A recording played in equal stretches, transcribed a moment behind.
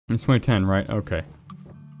It's 2010, right? Okay.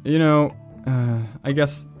 You know, I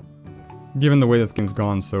guess, given the way this game's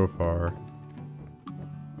gone so far,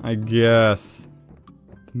 I guess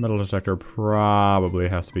the metal detector probably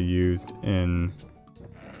has to be used in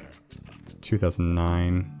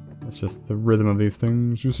 2009. That's just the rhythm of these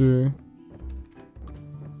things, you see.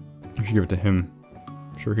 I should give it to him.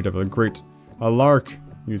 I'm sure he'd have a lark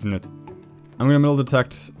using it. I'm gonna metal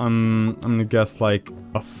detect, I'm gonna guess like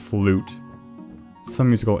a flute. Some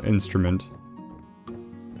musical instrument.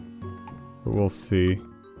 But we'll see.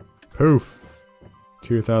 Poof!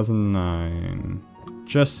 2009.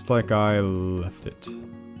 Just like I left it.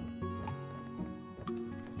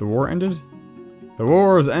 Has the war ended? The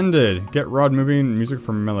war has ended! Get rod moving, music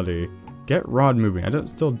for melody. Get rod moving. I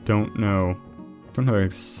still don't know. Don't have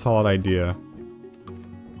a solid idea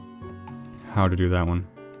how to do that one.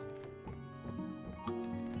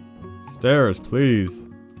 Stairs, please.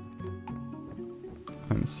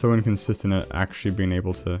 I'm so inconsistent at actually being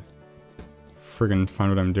able to friggin'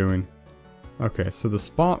 find what I'm doing. Okay, so the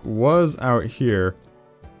spot was out here.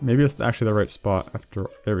 Maybe it's actually the right spot after.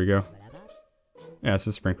 There we go. Yeah, it's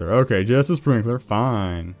a sprinkler. Okay, just a sprinkler.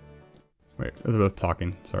 Fine. Wait, Elizabeth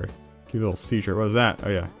talking. Sorry. Cute little seizure. What was that? Oh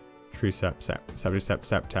yeah. Tree sap, sap, sappy sap,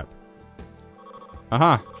 sap, tap.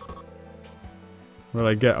 Aha! What did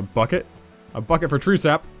I get? A bucket? A bucket for tree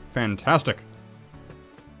sap. Fantastic.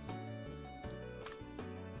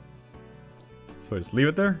 So I just leave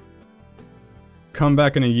it there? Come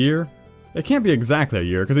back in a year? It can't be exactly a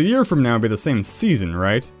year, because a year from now would be the same season,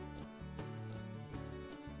 right?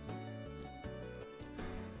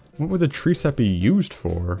 What would the tree sap be used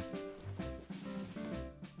for?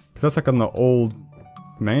 Because that's like on the old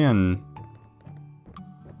man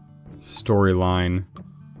storyline,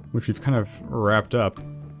 which we've kind of wrapped up.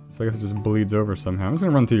 So I guess it just bleeds over somehow. I'm just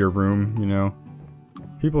gonna run through your room, you know.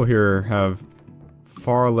 People here have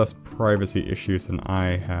far less privacy issues than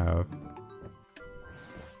I have.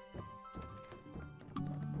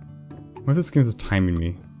 What if this game is timing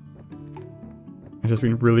me? I've just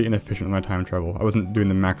been really inefficient with my time travel. I wasn't doing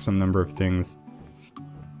the maximum number of things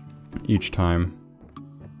each time.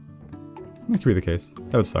 That could be the case.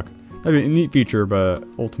 That would suck. That'd be a neat feature, but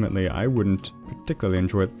ultimately I wouldn't particularly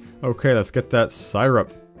enjoy it. Okay, let's get that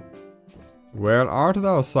syrup. Where art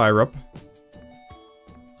thou, syrup?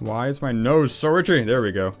 Why is my nose so itchy? There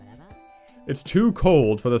we go. It's too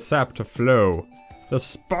cold for the sap to flow. The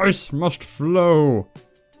spice must flow.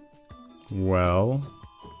 Well,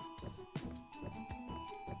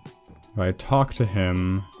 if I talk to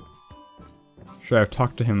him, should I have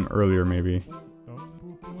talked to him earlier maybe?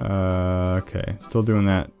 Okay, still doing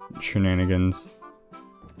that shenanigans.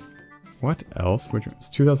 What else? Which it's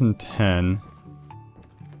 2010.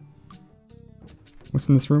 What's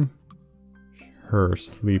in this room? Her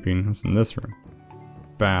sleeping. What's in this room?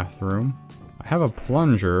 Bathroom. I have a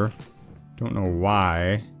plunger. Don't know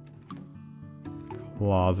why.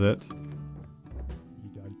 Closet.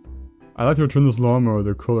 I like to return this lawnmower.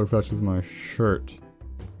 The color matches my shirt.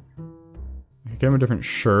 I can get him a different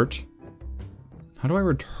shirt. How do I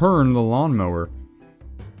return the lawnmower?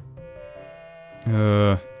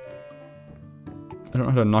 I don't know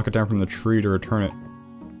how to knock it down from the tree to return it.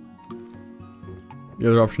 The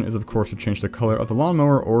other option is, of course, to change the color of the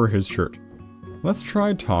lawnmower or his shirt. Let's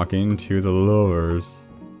try talking to the lowers.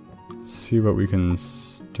 See what we can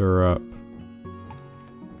stir up.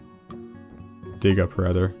 Dig up,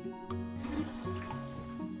 rather.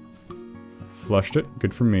 Flushed it.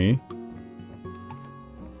 Good for me.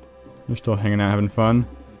 You're still hanging out, having fun?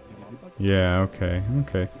 Yeah, okay,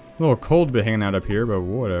 okay. A little cold to be hanging out up here, but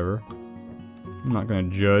whatever. I'm not gonna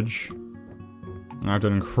judge. I've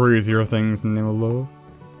done crazier things in the name of love.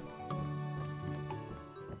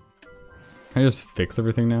 Can I just fix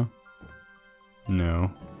everything now?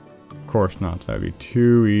 No. Of course not. That would be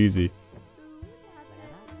too easy.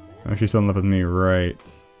 Oh, she's still in love with me, right.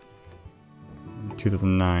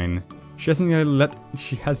 2009. She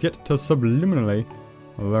has yet to subliminally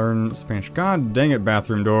learn Spanish. God dang it,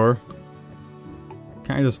 bathroom door.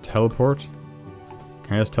 Can't I just teleport?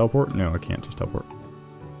 Can I just teleport? No, I can't just teleport.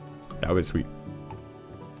 That would be sweet.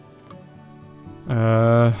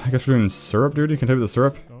 I guess we're doing syrup duty. Can I tell you the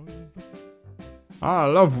syrup? I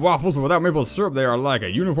love waffles, but without maple syrup, they are like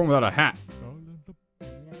a uniform without a hat.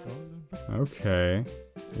 Okay.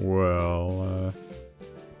 Well,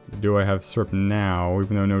 do I have syrup now,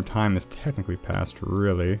 even though no time has technically passed,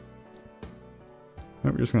 really?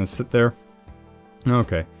 No, we're just gonna sit there.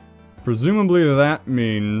 Okay. Presumably that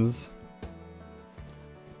means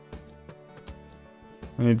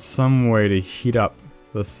I need some way to heat up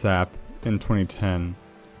the sap in 2010.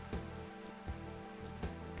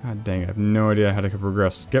 God dang it, I have no idea how to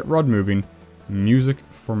progress. Get rod moving. Music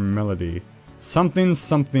for melody. Something,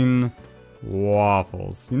 something,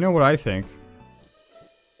 waffles. You know what I think?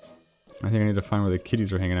 I think I need to find where the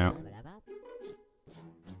kitties are hanging out.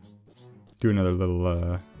 Do another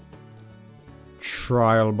little,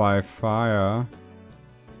 trial by fire.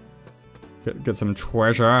 Get some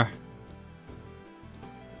treasure.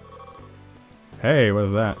 Hey, what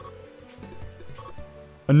is that?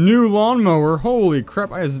 A new lawnmower? Holy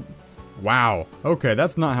crap, wow. Okay,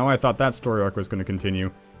 that's not how I thought that story arc was going to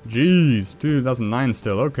continue. Jeez, 2009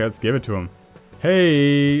 still. Okay, let's give it to him.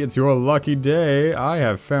 Hey, it's your lucky day. I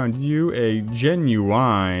have found you a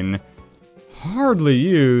genuine, hardly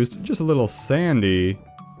used, just a little sandy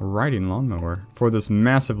riding lawnmower for this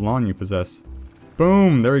massive lawn you possess.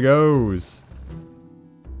 Boom, there he goes.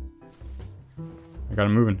 I got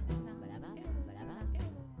him moving.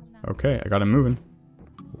 Okay, I got him moving.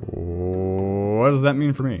 What does that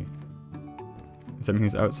mean for me? Does that mean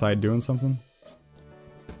he's outside doing something?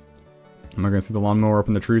 Am I gonna see the lawnmower up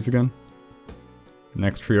in the trees again? The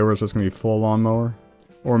next tree over is just gonna be full lawnmower?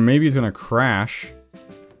 Or maybe he's gonna crash.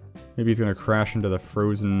 Maybe he's gonna crash into the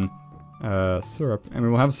frozen syrup, and we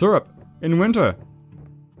will have syrup in winter!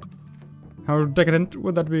 How decadent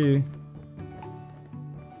would that be?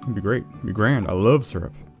 It'd be great. It'd be grand. I love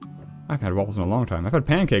syrup. I haven't had waffles in a long time. I've had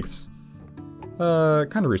pancakes.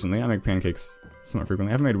 Kind of recently. I make pancakes somewhat frequently.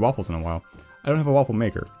 I haven't made waffles in a while. I don't have a waffle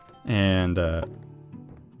maker. And, they're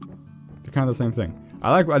kind of the same thing.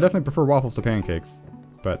 I definitely prefer waffles to pancakes.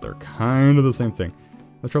 But they're kind of the same thing.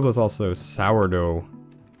 The trouble is also sourdough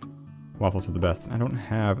waffles are the best. I don't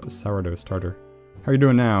have a sourdough starter. How are you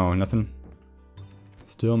doing now? Nothing?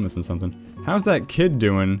 Still missing something. How's that kid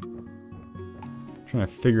doing? I'm trying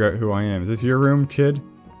to figure out who I am. Is this your room, kid?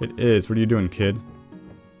 It is. What are you doing, kid?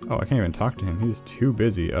 Oh, I can't even talk to him. He's too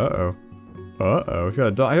busy. Uh-oh. Uh-oh. He's got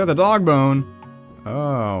a dog. He got the dog bone.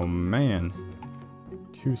 Oh, man.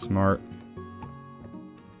 Too smart.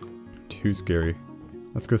 Too scary.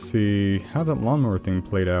 Let's go see how that lawnmower thing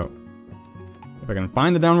played out. If I can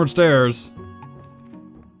find the downward stairs.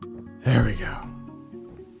 There we go.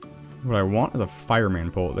 What I want is a fireman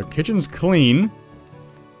pole. The kitchen's clean.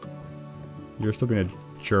 You're still being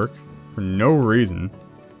a jerk for no reason.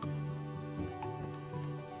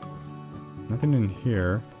 Nothing in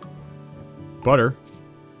here. Butter.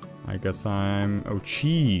 I guess I'm... oh,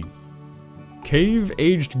 cheese.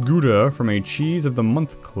 Cave-aged Gouda from a Cheese of the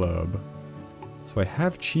Month Club. So I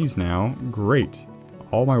have cheese now. Great.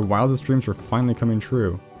 All my wildest dreams are finally coming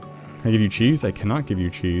true. Can I give you cheese? I cannot give you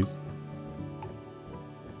cheese.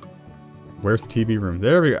 Where's the TV room?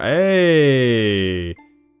 There we go. Hey!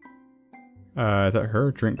 Is that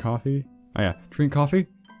her? Drink coffee? Oh yeah. Drink coffee?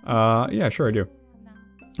 Yeah, sure I do.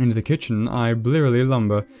 Into the kitchen, I blearily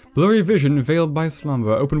lumber. Blurry vision veiled by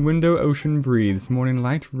slumber. Open window, ocean breathes. Morning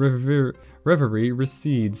light, reverie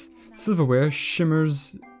recedes. Silverware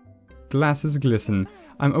shimmers, glasses glisten.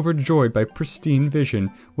 I'm overjoyed by pristine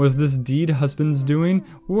vision. Was this deed husband's doing?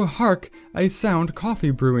 Oh, hark! A sound,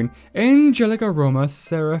 coffee brewing. Angelic aroma,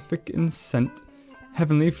 seraphic in scent.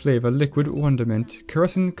 Heavenly flavor, liquid wonderment.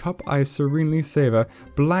 Caressing cup I serenely savor.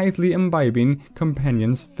 Blithely imbibing,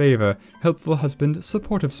 companion's favor. Helpful husband,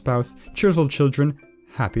 supportive spouse. Cheerful children,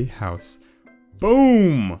 happy house.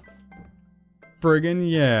 Boom! Friggin'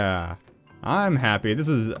 yeah. I'm happy. This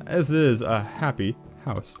is a happy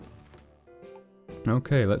house.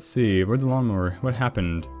 Okay, let's see. Where's the lawnmower? What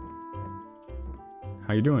happened?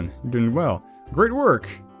 How you doing? You're doing well. Great work!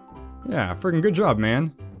 Yeah, friggin' good job,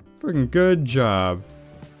 man. Friggin' good job.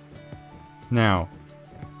 Now.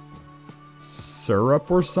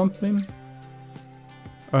 Syrup or something?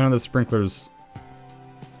 Oh no, the sprinkler's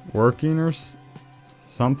working or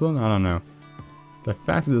something? I don't know. The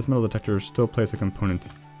fact that this metal detector still plays a component.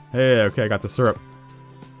 Hey, okay, I got the syrup.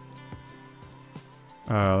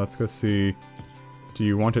 Let's go see. Do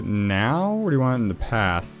you want it now, or do you want it in the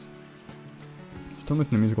past? Still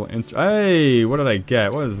missing a musical instrument. Hey, what did I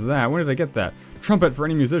get? What is that? When did I get that? Trumpet for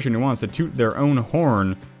any musician who wants to toot their own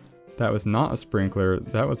horn. That was not a sprinkler.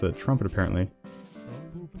 That was a trumpet, apparently.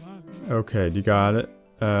 Okay, you got it.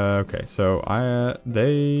 Okay, so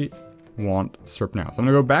they want syrup now. So I'm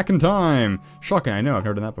gonna go back in time. Shocking, I know, I've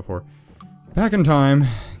never done that before. Back in time.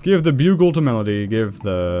 Give the bugle to Melody. Give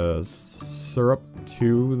the syrup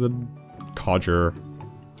to the codger.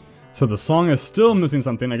 So the song is still missing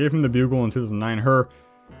something. I gave him the bugle in 2009. Her,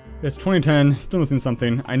 it's 2010, still missing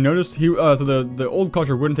something. I noticed so the old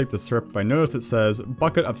codger wouldn't take the syrup, but I noticed it says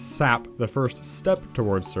bucket of sap, the first step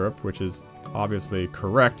towards syrup, which is obviously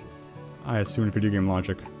correct. I assume in video game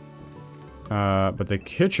logic. But the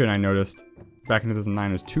kitchen, I noticed, back in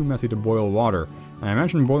 2009 is too messy to boil water. And I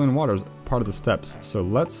mentioned boiling water as part of the steps. So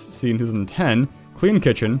let's see in 2010, clean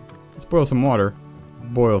kitchen. Let's boil some water.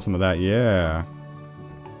 Boil some of that, yeah.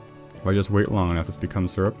 If I just wait long enough, this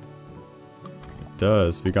becomes syrup. It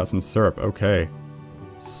does. We got some syrup. Okay.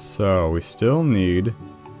 So we still need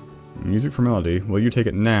music for melody. Will you take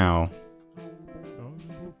it now?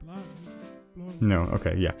 No,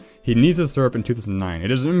 okay, yeah. He needs a syrup in 2009. It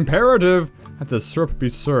is imperative that the syrup be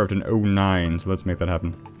served in 09, so let's make that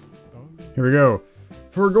happen. Here we go.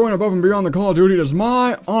 For going above and beyond the call of duty, it is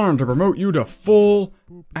my honor to promote you to full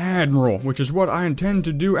admiral, which is what I intend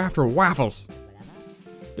to do after waffles.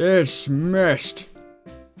 Dismissed.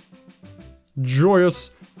 Joyous,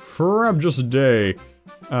 frabjous day.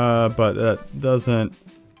 But that doesn't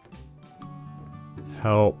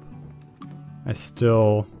help. I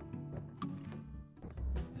still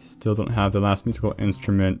don't have the last musical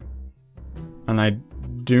instrument. And I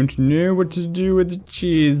don't know what to do with the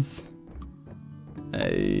cheese.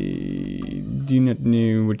 I do not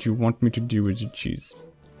know what you want me to do with the cheese.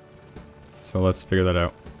 So let's figure that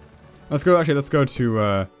out. Let's go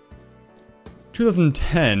to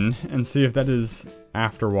 2010 and see if that is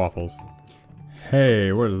after waffles.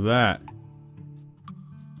 Hey, what is that?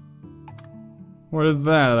 What is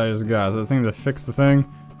that I just got? Is that the thing to fix the thing?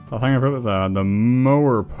 I'll hang up the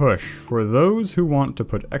mower push for those who want to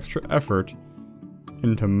put extra effort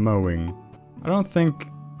into mowing. I don't think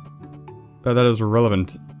that is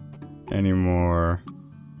relevant anymore.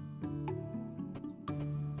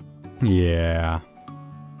 Yeah.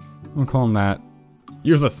 I'm calling that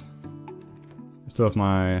useless. I still got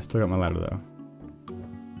my ladder though.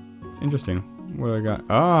 It's interesting. What do I got?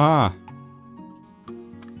 Ah!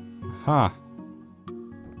 Ha!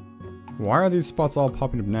 Why are these spots all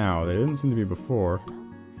popping up now? They didn't seem to be before.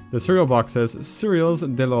 The cereal box says Cereals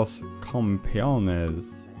de los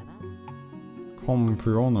Campeones.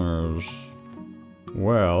 Campeones.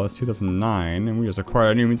 Well, it's 2009, and we just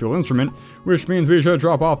acquired a new musical instrument, which means we should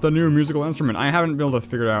drop off the new musical instrument. I haven't been able to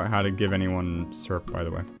figure out how to give anyone syrup, by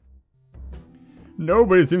the way.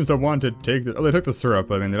 Nobody seems to want to take the... Oh, they took the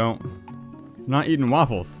syrup, I mean, they're not eating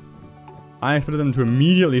waffles. I expected them to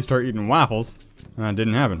immediately start eating waffles, and that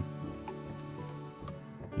didn't happen.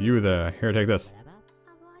 You there, here, take this.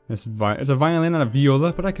 It's a violin, not a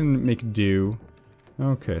viola, but I can make do.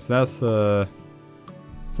 Okay, so that's,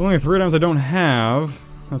 it's only 3 items I don't have.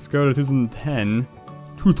 Let's go to 2010,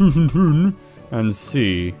 and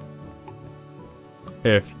see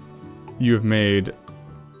if you have made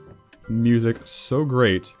music so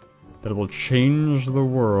great that it will change the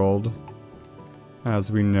world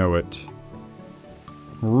as we know it.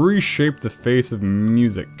 Reshape the face of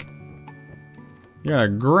music. You gotta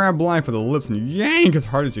grab life with the lips and yank as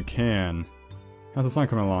hard as you can. How's the song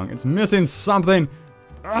coming along? It's missing something!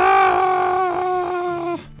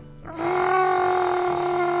 Ah!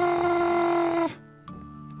 Ah!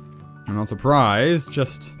 I'm not surprised,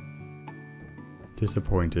 just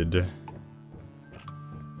disappointed.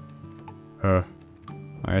 I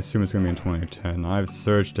assume it's gonna be in 2010. I've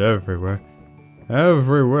searched everywhere.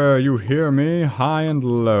 Everywhere, you hear me? High and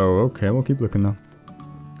low. Okay, we'll keep looking though.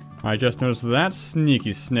 I just noticed that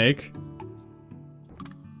sneaky snake.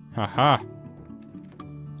 Haha.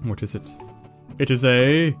 What is it? It is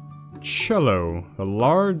a cello,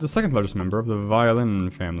 the second largest member of the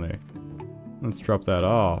violin family. Let's drop that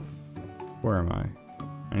off. Where am I?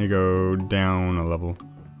 I need to go down a level.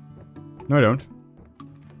 No, I don't.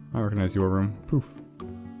 I recognize your room. Poof.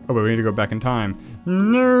 Oh, but we need to go back in time.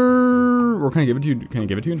 No. Or can I give it to you? Can I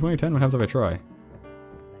give it to you in 2010? What happens if I try?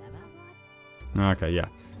 Okay, yeah.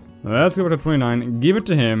 Let's go back to 29, give it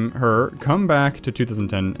to him, her, come back to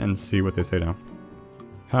 2010 and see what they say now.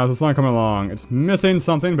 How's the song coming along? It's missing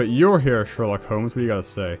something, but you're here, Sherlock Holmes. What do you gotta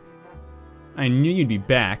say? I knew you'd be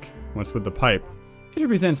back. What's with the pipe? It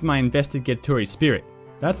represents my investigatory spirit.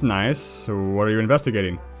 That's nice. So what are you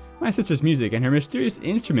investigating? My sister's music and her mysterious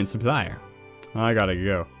instrument supplier. I gotta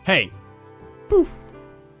go. Hey! Poof!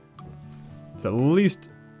 It's at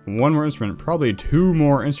least one more instrument, probably 2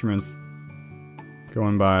 more instruments.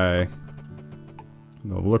 Going by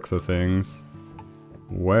the looks of things.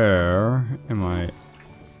 Where am I?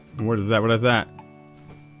 What is that? What is that?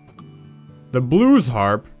 The blues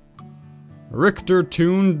harp. Richter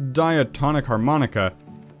tuned diatonic harmonica.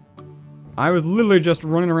 I was literally just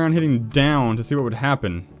running around hitting down to see what would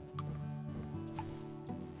happen.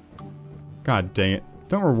 God dang it.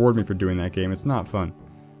 Don't reward me for doing that game. It's not fun.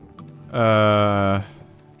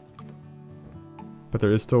 But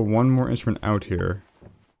there is still one more instrument out here.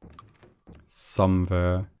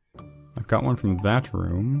 Somewhere. I've got one from that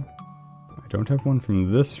room. I don't have one from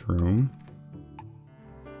this room.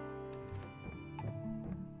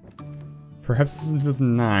 Perhaps this is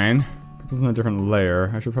 9. This is in a different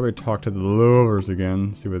layer. I should probably talk to the lovers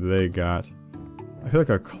again, see what they got. I feel like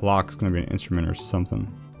a clock's gonna be an instrument or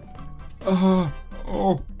something. Oh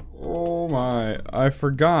my, I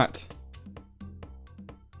forgot.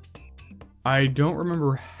 I don't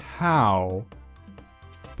remember how,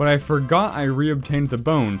 but I forgot I reobtained the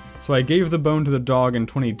bone, so I gave the bone to the dog in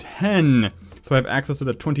 2010, so I have access to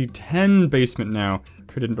the 2010 basement now,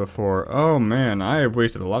 which I didn't before. Oh man, I have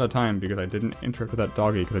wasted a lot of time because I didn't interact with that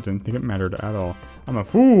doggy because I didn't think it mattered at all. I'm a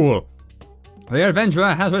fool! The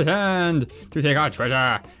adventurer has returned to take our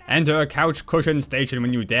treasure. Enter couch cushion station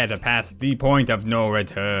when you dare to pass the point of no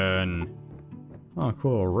return. Oh,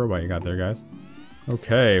 cool little robot you got there, guys.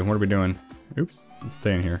 Okay, what are we doing? Oops, let's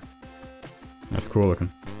stay in here. That's cool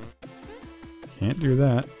looking. Can't do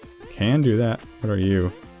that. Can do that. What are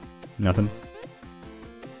you? Nothing.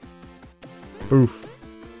 Oof.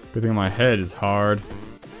 Good thing my head is hard.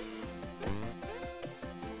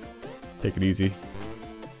 Take it easy.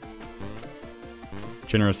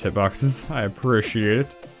 Generous hitboxes. I appreciate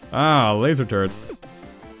it. Ah, laser turrets.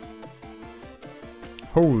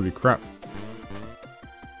 Holy crap.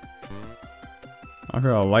 I've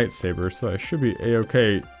got a lightsaber, so I should be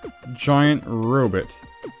a-okay. Giant robot.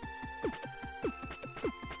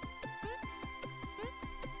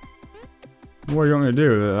 What do you want me to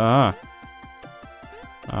do? Aha.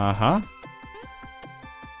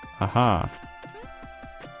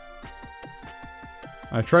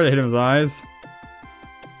 I tried to hit him in his eyes.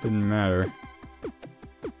 Didn't matter.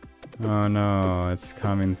 Oh no, it's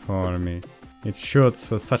coming for me. It shoots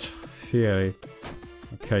with such fury.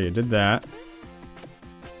 Okay, you did that.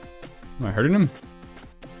 Am I hurting him?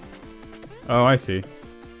 Oh, I see.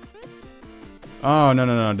 Oh,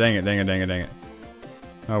 no. Dang it.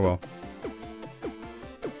 Oh, well.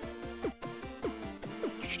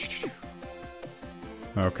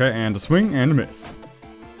 Okay, and a swing and a miss.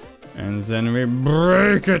 And then we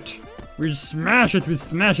break it! We smash it!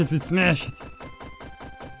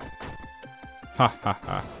 Ha ha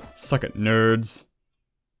ha. Suck it, nerds.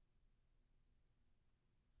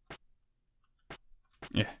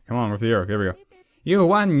 Yeah, come on with the arrow. Here we go. You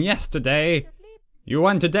won yesterday. You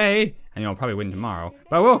won today, and you'll probably win tomorrow.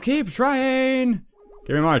 But we'll keep trying.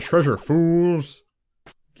 Give me my treasure, fools.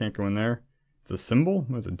 Can't go in there. It's a symbol.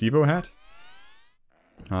 What is it? Devo hat.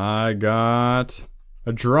 I got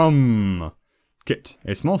a drum kit.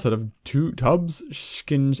 A small set of 2 tubs,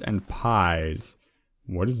 skins, and pies.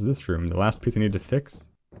 What is this room? The last piece I need to fix?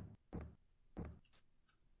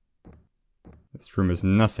 This room is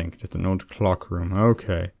nothing, just an old clock room.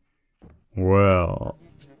 Okay. Well.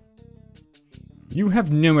 You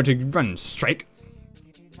have nowhere to run, Strike.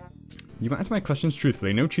 You will answer my questions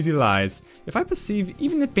truthfully, no cheesy lies. If I perceive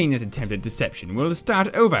even the faintest attempt at deception, we'll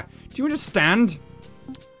start over. Do you understand?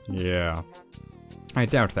 Yeah. I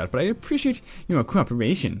doubt that, but I appreciate your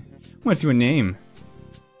cooperation. What's your name?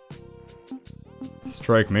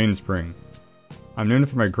 Strike Mainspring. I'm known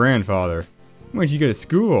for my grandfather. Where did you go to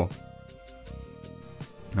school?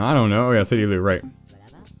 I don't know. Oh yeah, City Lou, right.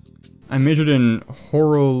 I majored in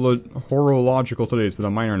horological studies with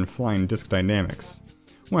a minor in flying disc dynamics.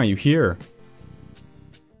 Why are you here?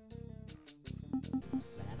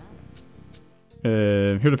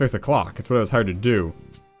 Here to fix the clock. It's what I was hired to do.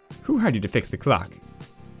 Who hired you to fix the clock?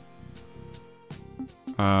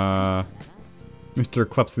 Mr.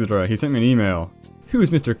 Clepsydra. He sent me an email.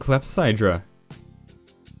 Who's Mr. Clepsydra?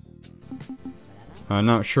 I'm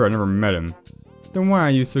not sure. I never met him. Then why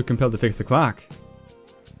are you so compelled to fix the clock?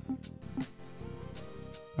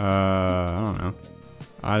 I don't know.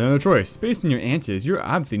 I have no choice. Based on your answers, you're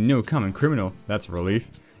obviously no common criminal. That's a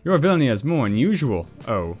relief. Your villainy is more unusual.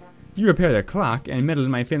 Oh. You repair the clock and meddle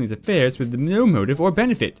in my family's affairs with no motive or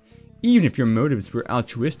benefit. Even if your motives were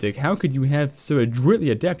altruistic, how could you have so adroitly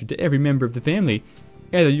adapted to every member of the family?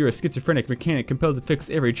 Either you're a schizophrenic mechanic compelled to fix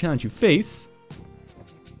every challenge you face.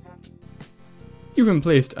 You've been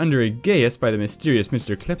placed under a geas by the mysterious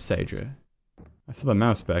Mr. Clepsydra. I saw the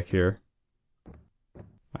mouse back here.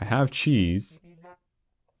 I have cheese.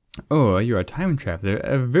 Or you're a time traveler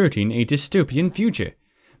averting a dystopian future.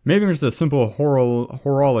 Maybe I'm just a simple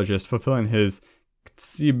horologist fulfilling his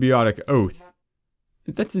symbiotic oath.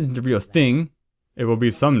 If that isn't a real thing, it will be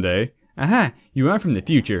someday. Aha! You are from the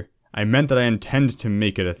future. I meant that I intend to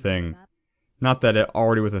make it a thing. Not that it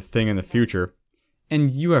already was a thing in the future.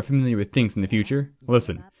 And you are familiar with things in the future?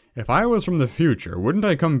 Listen, if I was from the future, wouldn't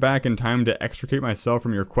I come back in time to extricate myself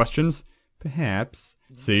from your questions? Perhaps.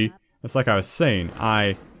 See? It's like I was saying,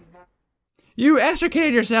 You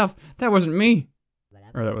extricated yourself! That wasn't me!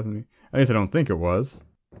 Or that wasn't me. At least I don't think it was.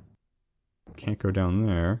 Can't go down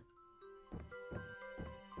there.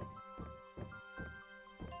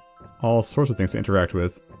 all sorts of things to interact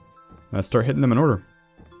with. Let's start hitting them in order.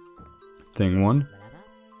 Thing 1.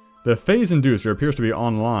 The phase inducer appears to be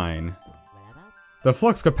online. The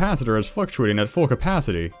flux capacitor is fluctuating at full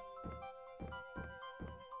capacity.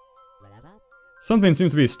 Something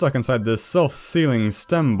seems to be stuck inside this self-sealing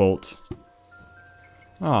stem bolt.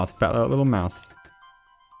 Ah, spat out little mouse.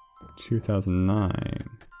 2009.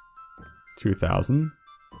 2000?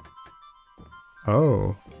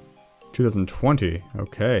 Oh. 2020.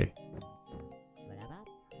 Okay.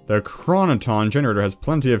 The chronoton generator has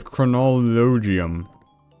plenty of chronologium.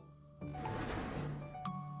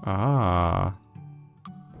 Ah.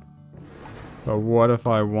 But what if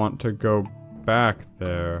I want to go back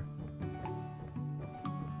there?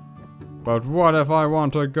 But what if I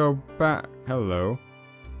want to go back? Hello.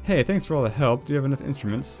 Hey, thanks for all the help. Do you have enough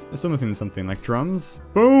instruments? I'm still missing something, like drums?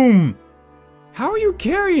 Boom! How are you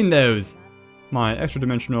carrying those? My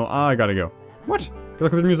extra-dimensional... I gotta go. What? Good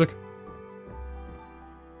luck with the music.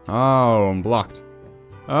 Oh, I'm blocked.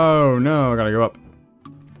 Oh, no, I gotta go up.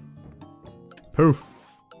 Poof.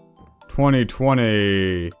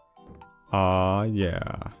 2020.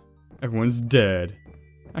 Yeah. Everyone's dead.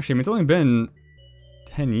 Actually, I mean, it's only been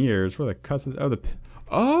 10 years. Where are the cuts? Oh,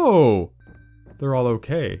 Oh! They're all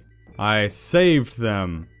okay. I saved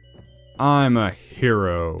them. I'm a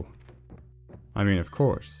hero. I mean, of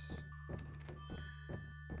course.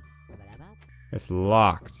 It's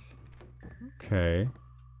locked. Okay.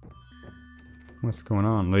 What's going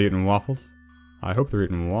on? Are they eating waffles? I hope they're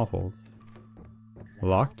eating waffles.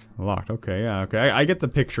 Locked? Locked. Okay, yeah, okay. I get the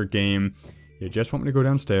picture, game. You just want me to go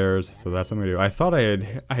downstairs, so that's what I'm gonna do. I thought I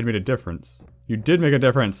had made a difference. You did make a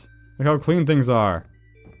difference. Look how clean things are.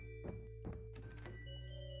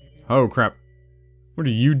 Oh, crap. What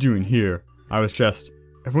are you doing here? I was just...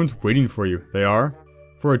 Everyone's waiting for you. They are?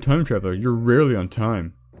 For a time traveler, you're rarely on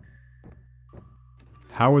time.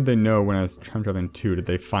 How would they know when I was time traveling too? Did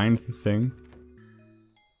they find the thing?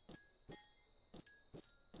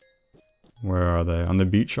 Where are they? On the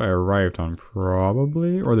beach I arrived on,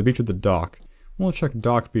 probably? Or the beach at the dock? We'll check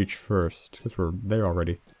dock beach first, because we're there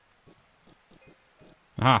already.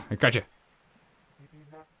 Aha, I gotcha!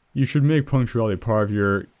 You should make punctuality part of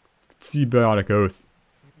your symbiotic oath.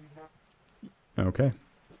 Okay.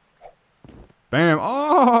 Bam!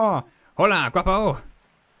 Oh! Hola, guapo!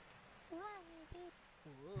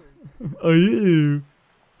 Oh, you?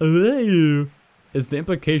 Oh, you? Is the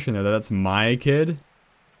implication there that that's my kid?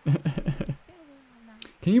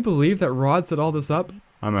 Can you believe that Rod set all this up?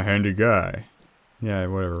 I'm a handy guy. Yeah,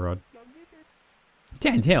 whatever, Rod.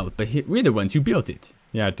 Can't help, but we're the ones who built it.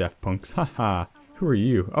 Yeah, deaf punks. Haha. Who are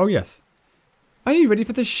you? Oh, yes. Are you ready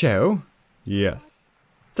for the show? Yes.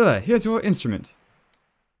 Stella, here's your instrument.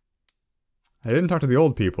 I didn't talk to the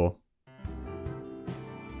old people.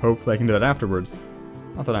 Hopefully I can do that afterwards.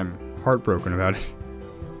 Not that I'm heartbroken about it.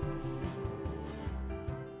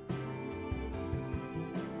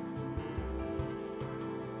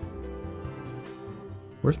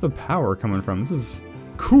 Where's the power coming from? This is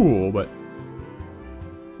cool, but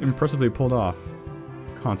impressively pulled off.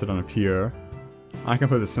 Concert on a pier. I can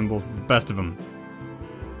play the cymbals, the best of them.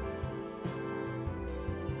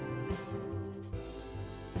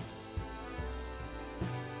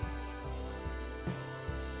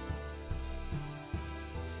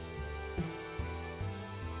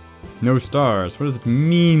 No stars. What does it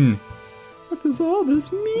mean? What does all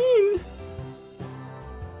this mean?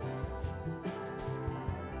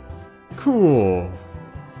 Cool.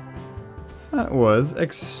 That was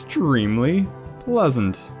extremely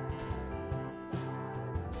pleasant.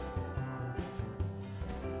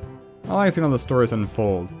 I like seeing all the stories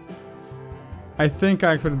unfold. I think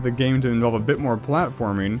I expected the game to involve a bit more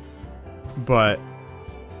platforming, but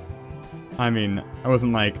I mean, I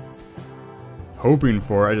wasn't like hoping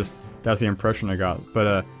for it. That's the impression I got.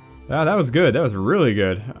 But that was good. That was really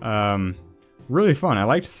good. Really fun. I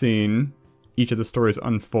liked seeing each of the stories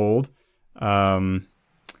unfold.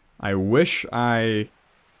 I wish I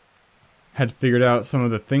had figured out some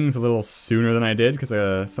of the things a little sooner than I did,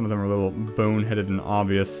 because some of them were a little boneheaded and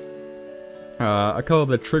obvious. A couple of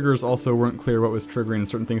the triggers also weren't clear what was triggering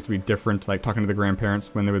certain things to be different, like talking to the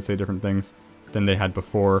grandparents when they would say different things than they had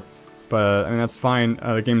before. But, I mean, that's fine.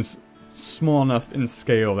 The game's small enough in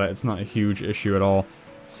scale that it's not a huge issue at all.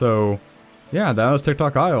 So, yeah, that was Tick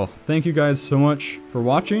Tock Isle. Thank you guys so much for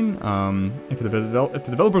watching. If the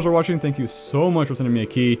developers are watching, thank you so much for sending me a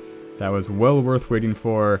key. That was well worth waiting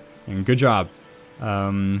for, and good job.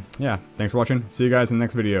 Yeah, thanks for watching. See you guys in the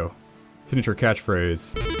next video. Signature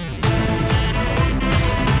catchphrase.